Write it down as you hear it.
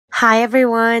Hi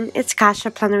everyone, it's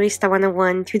Kasha Plannerista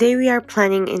 101. Today we are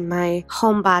planning in my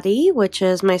Homebody, which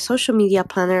is my social media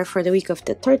planner for the week of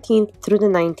the 13th through the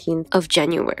 19th of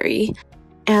January.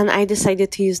 And I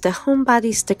decided to use the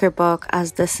Homebody sticker book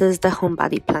as this is the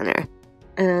Homebody Planner.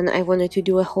 And I wanted to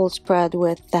do a whole spread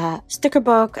with that sticker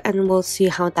book and we'll see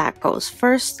how that goes.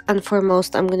 First and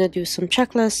foremost, I'm going to do some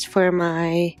checklists for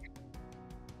my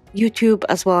YouTube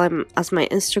as well as my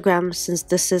Instagram. Since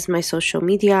this is my social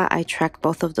media, I track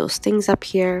both of those things up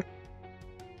here.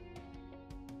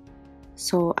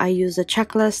 So I use a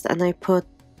checklist and I put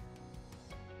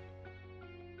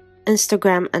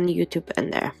Instagram and YouTube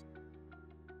in there.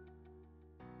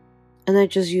 And I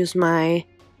just use my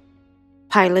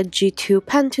Pilot G2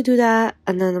 pen to do that.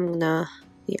 And then I'm gonna,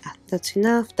 that's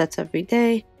enough. That's every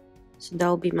day. So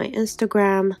that'll be my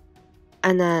Instagram.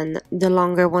 And then the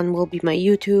longer one will be my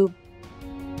YouTube.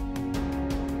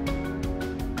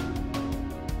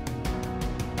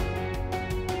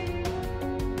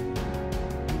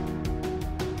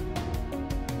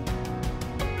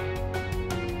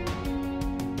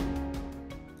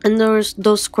 And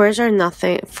those squares are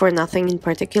nothing in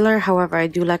particular. However, I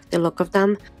do like the look of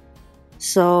them.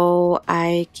 So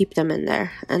I keep them in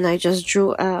there. And I just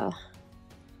drew a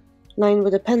line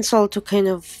with a pencil to kind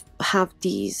of have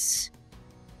these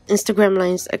Instagram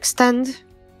lines extend.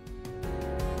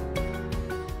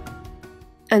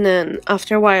 And then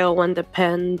after a while, when the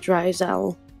pen dries,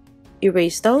 I'll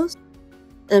erase those.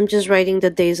 I'm just writing the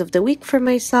days of the week for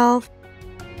myself.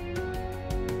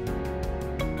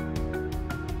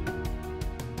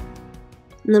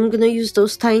 And I'm gonna use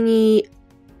those tiny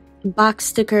box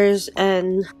stickers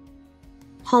and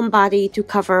Homebody to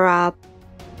cover up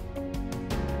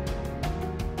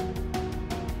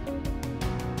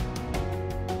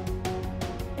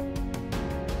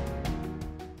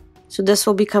So this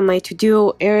will become my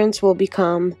to-do, errands will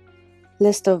become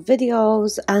list of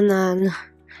videos, and then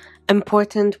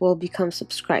important will become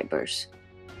subscribers.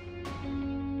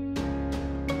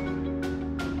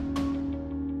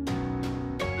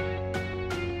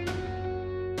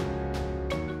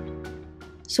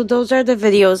 So those are the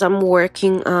videos I'm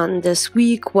working on this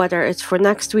week, whether it's for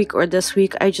next week or this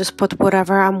week. I just put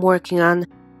whatever I'm working on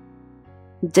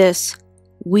this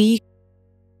week.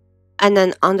 And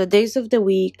then on the days of the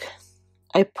week,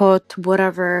 I put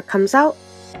whatever comes out,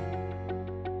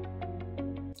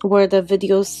 where the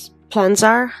videos plans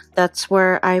are. That's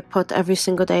where I put every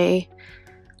single day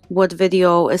what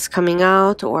video is coming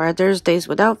out, or there's days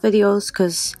without videos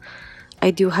because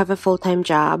I do have a full-time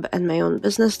job and my own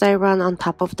business that I run on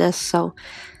top of this. So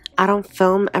I don't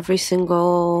film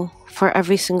for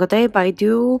every single day, but I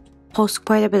do post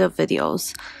quite a bit of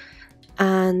videos.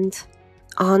 And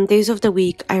on days of the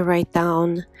week, I write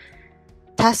down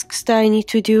tasks that I need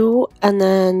to do, and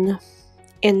then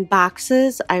in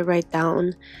boxes, I write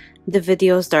down the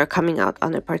videos that are coming out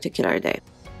on a particular day.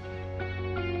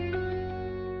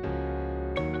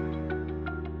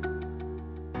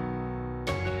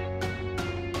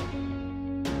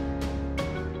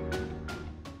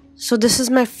 So this is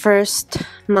my first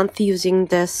month using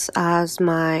this as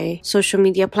my social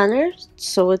media planner.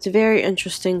 So it's very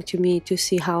interesting to me to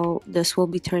see how this will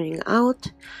be turning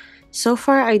out. So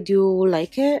far, I do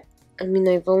like it. I mean,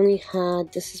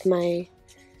 this is my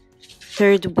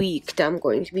third week that I'm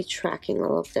going to be tracking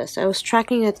all of this. I was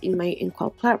tracking it in my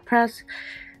Inkwell press,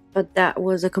 but that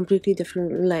was a completely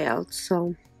different layout.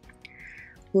 So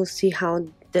we'll see how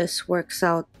this works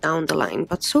out down the line.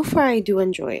 But so far, I do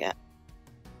enjoy it.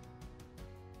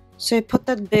 So I put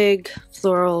that big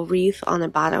floral wreath on the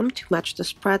bottom to match the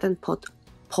spread and pull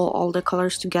all the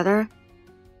colors together.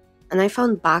 And I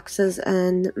found boxes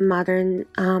in in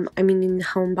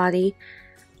Homebody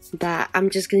that I'm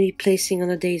just going to be placing on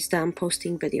the days that I'm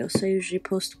posting videos. So I usually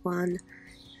post one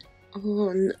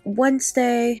on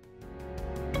Wednesday,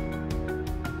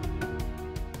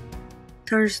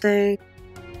 Thursday,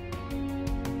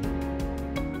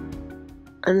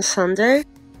 and Sunday.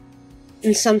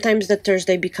 And sometimes the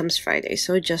Thursday becomes Friday,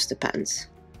 so it just depends.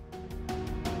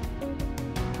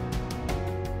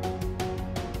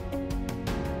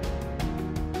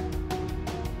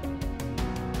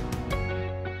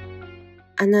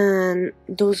 And then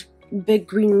those big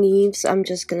green leaves, I'm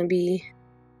just gonna be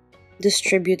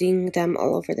distributing them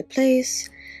all over the place.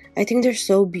 I think they're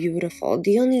so beautiful.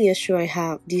 The only issue I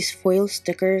have, these foil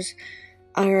stickers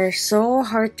are so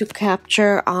hard to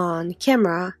capture on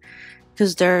camera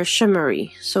because they're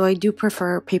shimmery. So I do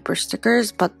prefer paper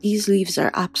stickers, but these leaves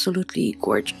are absolutely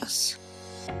gorgeous.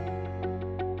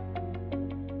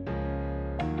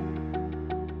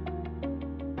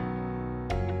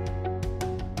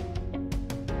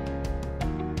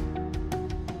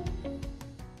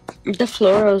 The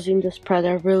florals in the spread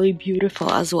are really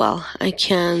beautiful as well. I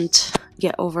can't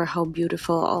get over how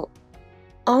beautiful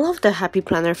all of the Happy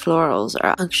Planner florals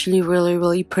are. Actually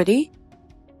really pretty,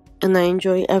 and I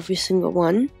enjoy every single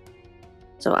one.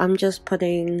 So I'm just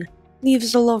putting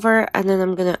leaves all over, and then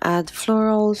I'm gonna add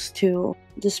florals to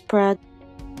the spread.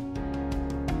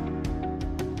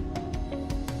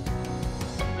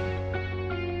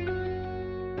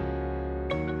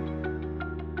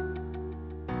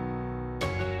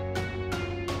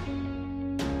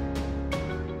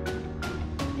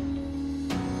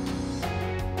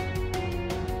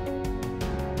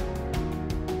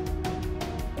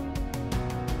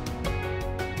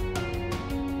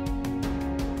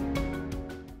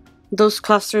 Those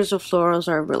clusters of florals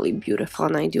are really beautiful,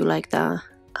 and I do like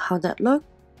how that looks.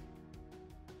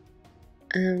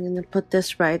 And I'm gonna put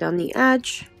this right on the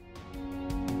edge.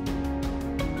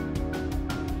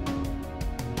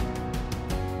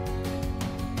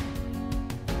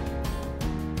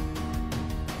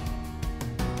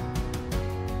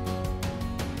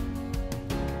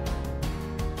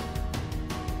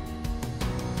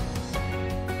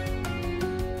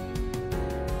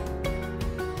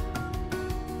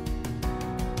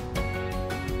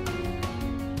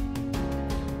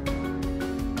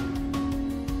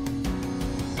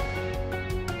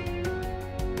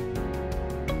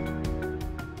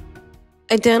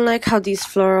 I didn't like how these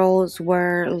florals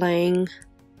were laying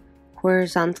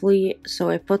horizontally, so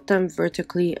I put them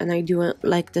vertically, and I do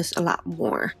like this a lot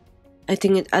more. I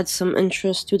think it adds some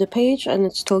interest to the page, and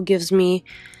it still gives me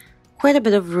quite a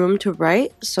bit of room to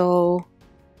write, so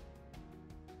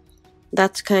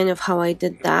that's kind of how I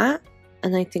did that,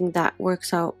 and I think that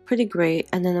works out pretty great.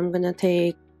 And then I'm gonna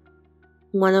take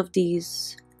one of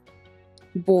these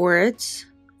boards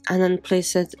and then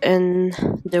place it in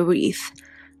the wreath.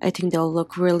 I think they'll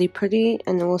look really pretty,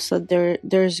 and also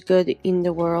there's good in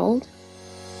the world.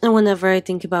 And whenever I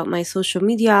think about my social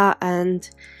media and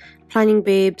planning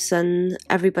babes and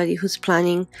everybody who's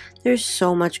planning, there's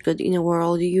so much good in the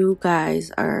world. You guys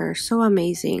are so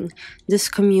amazing. This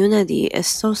community is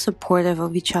so supportive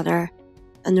of each other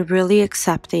and really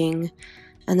accepting,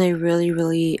 and I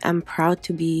really am proud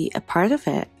to be a part of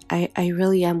it. I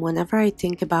really am. Whenever I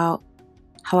think about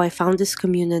how I found this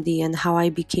community and how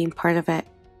I became part of it,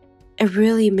 it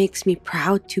really makes me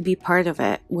proud to be part of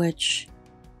it, which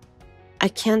I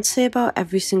can't say about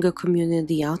every single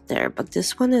community out there, but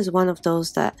this one is one of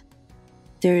those that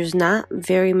there's not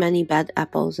very many bad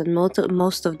apples, and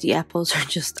most of the apples are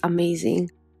just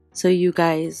amazing. So you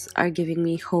guys are giving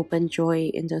me hope and joy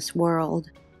in this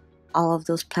world. All of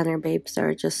those planner babes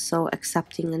are just so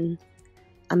accepting and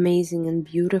amazing and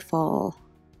beautiful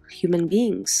human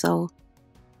beings. So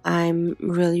I'm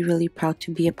really proud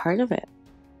to be a part of it.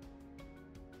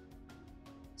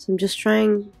 So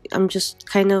I'm just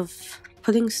kind of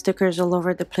putting stickers all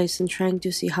over the place and trying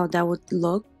to see how that would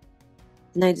look.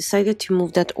 And I decided to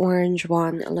move that orange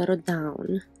one a little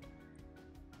down,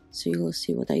 so you'll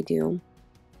see what I do.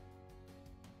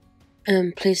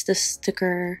 And place the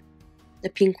sticker, the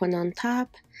pink one on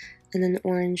top, and then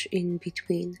orange in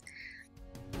between.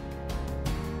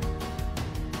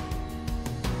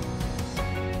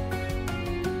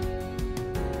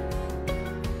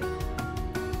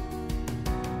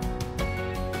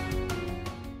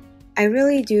 I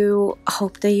really do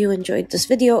hope that you enjoyed this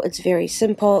video. It's very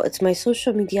simple. It's my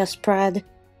social media spread.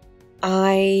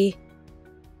 I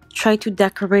try to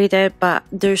decorate it, but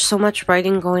there's so much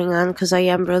writing going on because I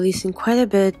am releasing quite a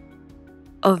bit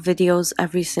of videos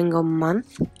every single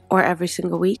month or every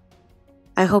single week.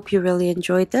 I hope you really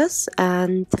enjoyed this,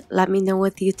 and let me know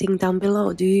what you think down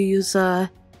below. Do you use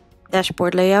a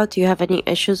dashboard layout? Do you have any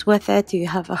issues with it? Do you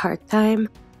have a hard time?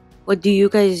 What do you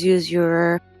guys use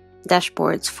your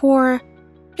dashboards for?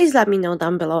 Please let me know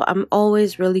down below. I'm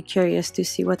always really curious to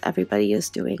see what everybody is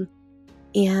doing.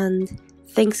 And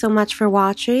thanks so much for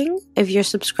watching. If you're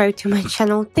subscribed to my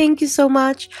channel, thank you so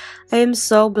much. I am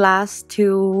so blessed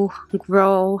to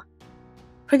grow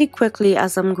pretty quickly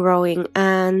as I'm growing.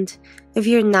 And if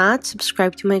you're not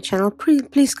subscribed to my channel,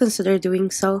 please consider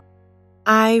doing so.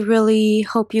 I really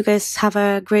hope you guys have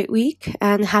a great week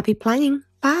and happy planning.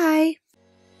 Bye!